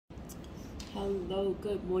Hello,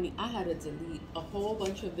 good morning. I had to delete a whole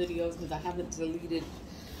bunch of videos because I haven't deleted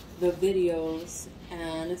the videos,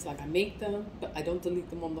 and it's like I make them but I don't delete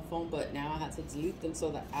them on the phone, but now I have to delete them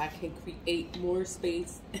so that I can create more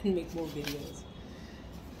space and make more videos.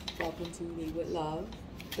 Welcome to Lead with Love,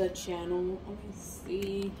 the channel. Let me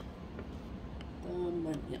see the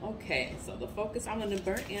money. Okay, so the focus, I'm going to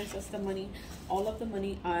burn Ancestor Money. All of the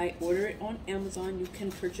money, I order it on Amazon. You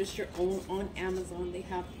can purchase your own on Amazon. They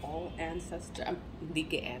have all ancestor, they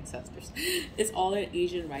get ancestors. It's all in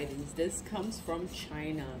Asian writings. This comes from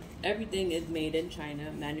China. Everything is made in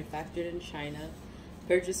China, manufactured in China,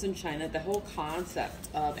 purchased in China. The whole concept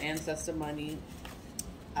of Ancestor Money,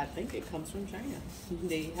 I think it comes from China.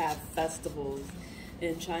 They have festivals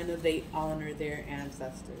in China. They honor their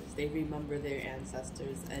ancestors. They remember their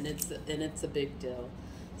ancestors, and it's a big deal.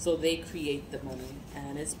 So they create the money,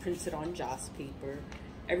 and it's printed on joss paper.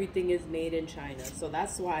 Everything is made in China, so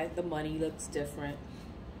that's why the money looks different.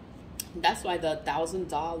 That's why the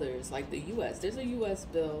 $1,000, like the U.S., there's a U.S.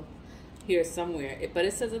 bill here somewhere, but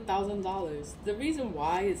it says $1,000. The reason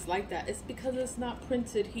why it's like that is because it's not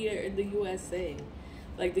printed here in the USA.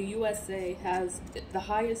 Like the USA has, the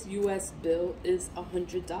highest US bill is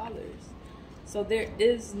 $100. So there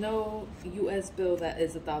is no US bill that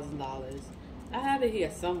is $1,000. I have it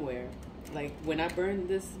here somewhere. Like when I burn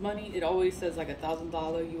this money, it always says like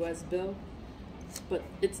 $1,000 US bill, but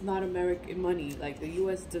it's not American money. Like the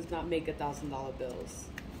US does not make $1,000 bills.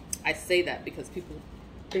 I say that because people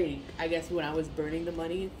think, I guess when I was burning the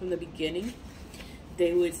money from the beginning,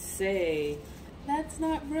 they would say, that's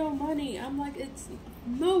not real money. I'm like,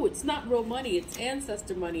 no, it's not real money. It's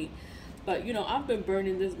ancestor money. But, you know, I've been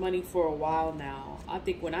burning this money for a while now. I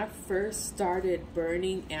think when I first started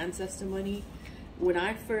burning ancestor money, when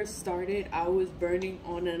I first started, I was burning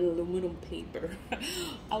on an aluminum paper.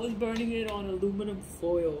 I was burning it on aluminum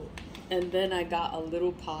foil. And then I got a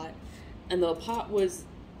little pot. And the pot was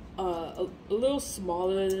a little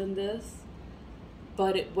smaller than this,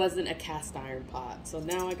 but it wasn't a cast iron pot. So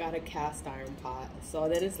now I got a cast iron pot. So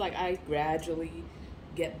then it's like I gradually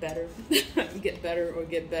get better, get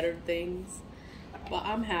better things. But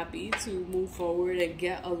I'm happy to move forward and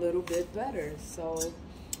get a little bit better. So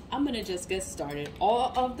I'm gonna just get started.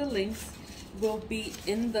 All of the links will be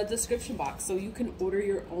in the description box, so you can order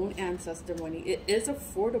your own ancestor money. It is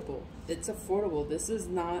affordable. It's affordable. This is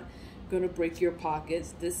not gonna break your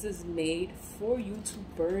pockets. This is made for you to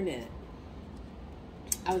burn it.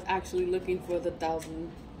 I was actually looking for the $1,000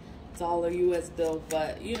 US bill,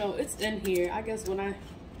 but you know, it's in here. I guess when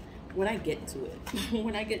I get to it,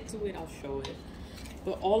 when I get to it, I'll show it.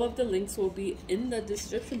 But all of the links will be in the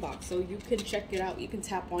description box, so you can check it out. You can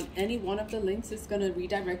tap on any one of the links. It's gonna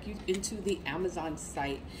redirect you into the Amazon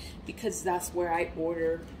site, because that's where I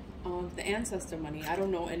order the ancestor money. I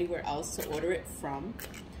don't know anywhere else to order it from.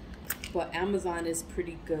 But Amazon is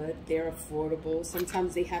pretty good. They're affordable.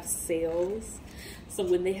 Sometimes they have sales. So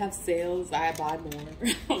when they have sales, I buy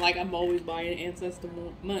more. Like I'm always buying Ancestor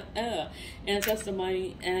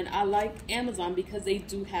Money. And I like Amazon because they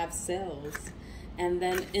do have sales. And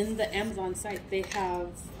then in the Amazon site, they have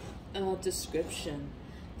a description.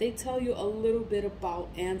 They tell you a little bit about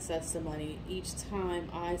Ancestor Money each time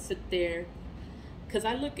I sit there, because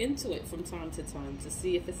I look into it from time to time to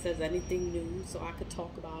see if it says anything new so I could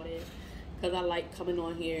talk about it. Because I like coming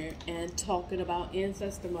on here and talking about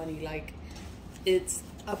ancestor money. Like, it's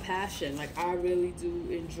a passion. Like, I really do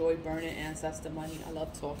enjoy burning ancestor money. I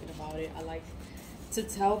love talking about it. I like to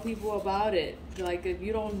tell people about it. Like, if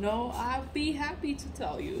you don't know, I'd be happy to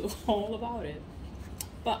tell you all about it.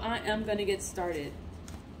 But I am going to get started.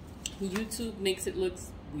 YouTube makes it look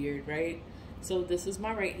weird, right? So this is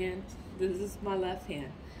my right hand. This is my left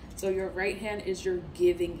hand. So your right hand is your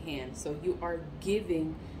giving hand. So you are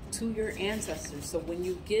giving to your ancestors. So when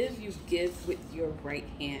you give with your right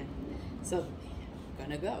hand. So I'm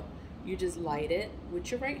gonna go. You just light it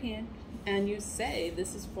with your right hand and you say,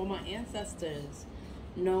 this is for my ancestors,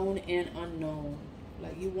 known and unknown.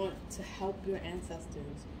 Like, you want to help your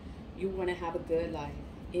ancestors. You want to have a good life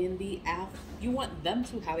in the you want them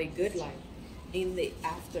to have a good life in the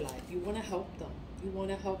afterlife. You want to help them. You want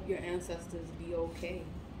to help your ancestors be okay.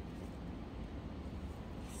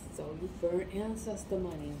 So you burn ancestor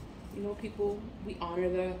money. You know, people, we honor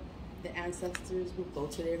the ancestors. We'll go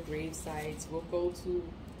to their grave sites. We'll go to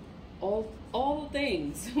all the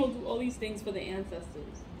things. We'll do all these things for the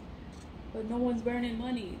ancestors. But no one's burning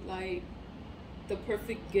money. Like, the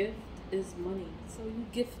perfect gift is money. So you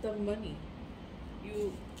gift them money.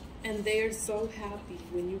 And they're so happy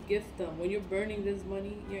when you gift them. When you're burning this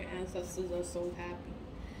money, your ancestors are so happy.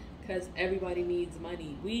 Because everybody needs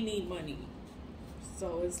money. We need money.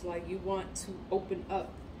 So it's like you want to open up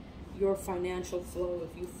your financial flow.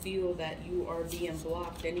 If you feel that you are being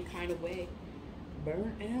blocked any kind of way,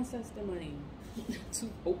 burn ancestor money to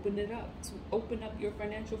open it up, to open up your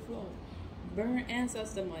financial flow. Burn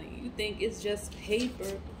ancestor money. You think it's just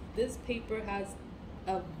paper. This paper has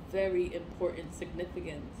a very important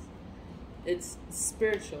significance. It's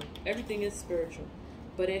spiritual. Everything is spiritual,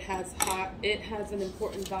 but it has an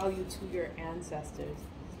important value to your ancestors.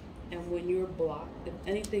 And when you're blocked, if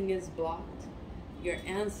anything is blocked, your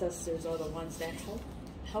ancestors are the ones that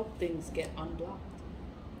help things get unblocked.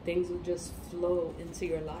 Things will just flow into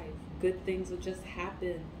your life. Good things will just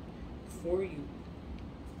happen for you.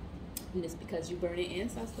 And it's because you burn in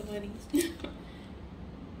ancestor money.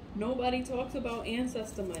 Nobody talks about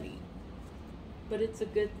ancestor money, but it's a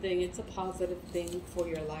good thing. It's a positive thing for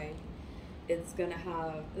your life. You're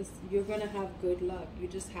gonna have good luck. You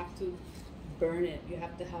just have to burn it. You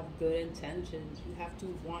have to have good intentions. You have to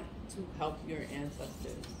want to help your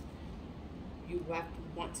ancestors. You have to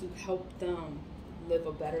want to help them live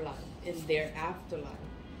a better life in their afterlife.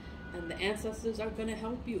 And the ancestors are going to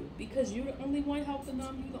help you because you're the only one helping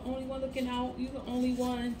them. You're the only one looking out. You're the only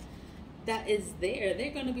one that is there.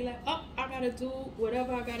 They're going to be like, oh, I got to do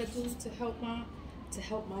whatever I got to do to help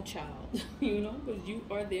my child, you know, because you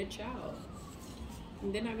are their child.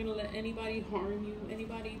 And they're not going to let anybody harm you,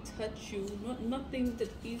 anybody touch you. Nothing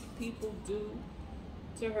that these people do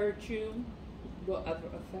to hurt you will ever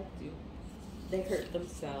affect you. They hurt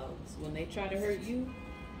themselves. When they try to hurt you,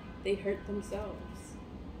 they hurt themselves.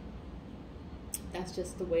 That's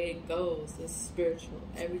just the way it goes. It's spiritual.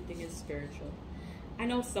 Everything is spiritual. I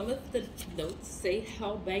know some of the notes say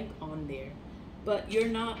hell bank on there, but you're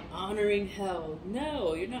not honoring hell.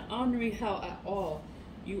 No, you're not honoring hell at all.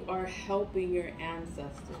 You are helping your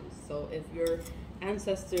ancestors. So if your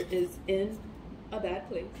ancestor is in a bad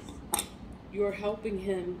place, you're helping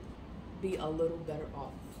him be a little better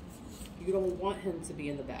off. You don't want him to be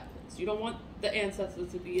in the bad place. You don't want the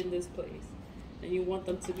ancestors to be in this place. And you want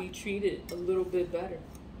them to be treated a little bit better.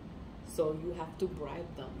 So you have to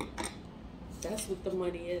bribe them. That's what the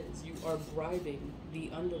money is. You are bribing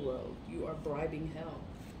the underworld. You are bribing hell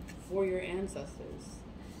for your ancestors.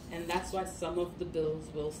 And that's why some of the bills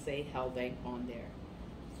will say hell bank on there.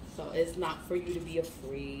 So it's not for you to be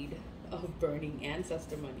afraid of burning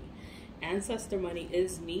ancestor money. Ancestor money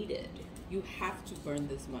is needed. You have to burn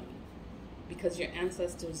this money because your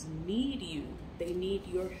ancestors need you. They need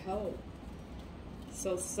your help.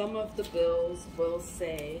 So some of the bills will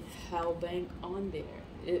say hell bank on there.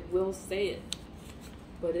 It will say it.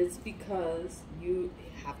 But it's because you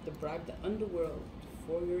have to bribe the underworld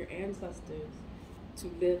for your ancestors to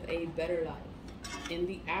live a better life in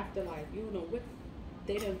the afterlife. You don't know what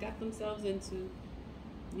they done got themselves into.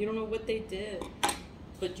 You don't know what they did,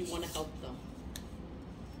 but you want to help them.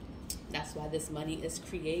 That's why this money is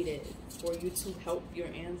created, for you to help your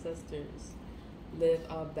ancestors live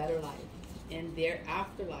a better life in their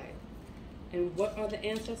afterlife. And what are the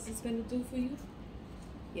ancestors going to do for you?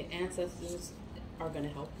 Your ancestors are going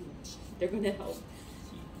to help you. They're going to help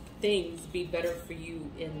things be better for you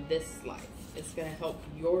in this life. It's going to help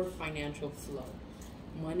your financial flow.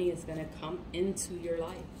 Money is going to come into your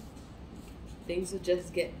life. Things will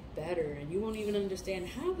just get better, and you won't even understand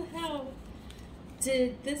how the hell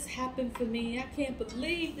did this happen for me? I can't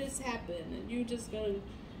believe this happened. And you're just going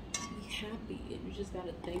to be happy, and you just got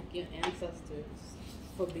to thank your ancestors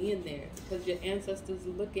for being there, because your ancestors are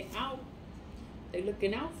looking out. They're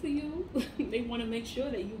looking out for you. They want to make sure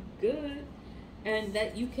that you're good and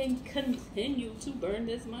that you can continue to burn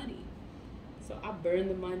this money. So I burn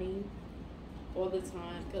the money all the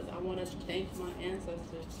time because I want to thank my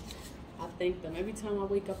ancestors. I thank them every time I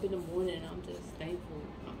wake up in the morning. I'm just thankful.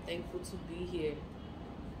 I'm thankful to be here.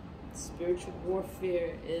 Spiritual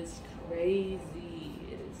warfare is crazy.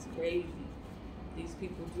 It is crazy. These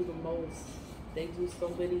people do the most. They do so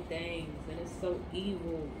many things, and it's so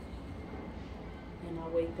evil. And I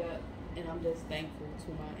wake up and I'm just thankful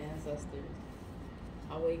to my ancestors.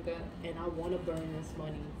 I wake up and I want to burn this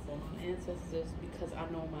money for my ancestors because I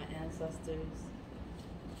know my ancestors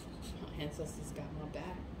got my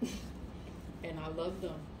back. And I love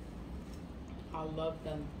them. I love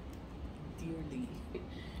them dearly.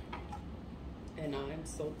 And I'm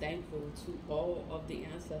so thankful to all of the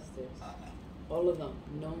ancestors. All of them,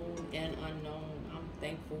 known and unknown. I'm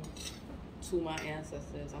thankful to my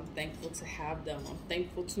ancestors. I'm thankful to have them. I'm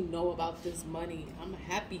thankful to know about this money. I'm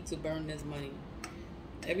happy to burn this money.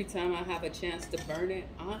 Every time I have a chance to burn it,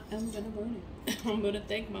 I am going to burn it. I'm going to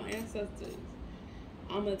thank my ancestors.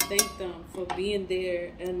 I'm going to thank them for being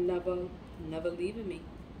there and never leaving me.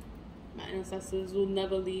 My ancestors will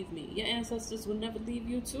never leave me. Your ancestors will never leave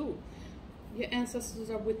you too. Your ancestors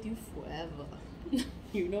are with you forever.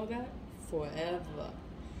 You know that? Forever.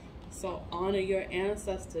 So honor your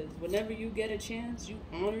ancestors. Whenever you get a chance, you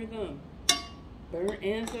honor them. Burn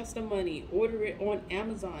Ancestor Money. Order it on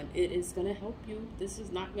Amazon. It is going to help you. This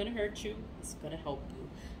is not going to hurt you. It's going to help you.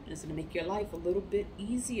 And it's going to make your life a little bit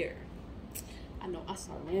easier. I know I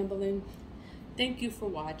start rambling. Thank you for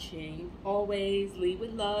watching. Always lead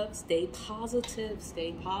with love. Stay positive.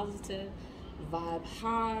 Stay positive. Vibe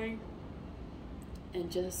high.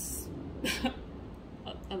 And just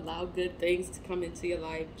allow good things to come into your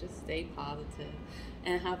life. Just stay positive.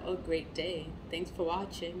 And have a great day. Thanks for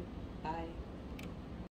watching. Bye.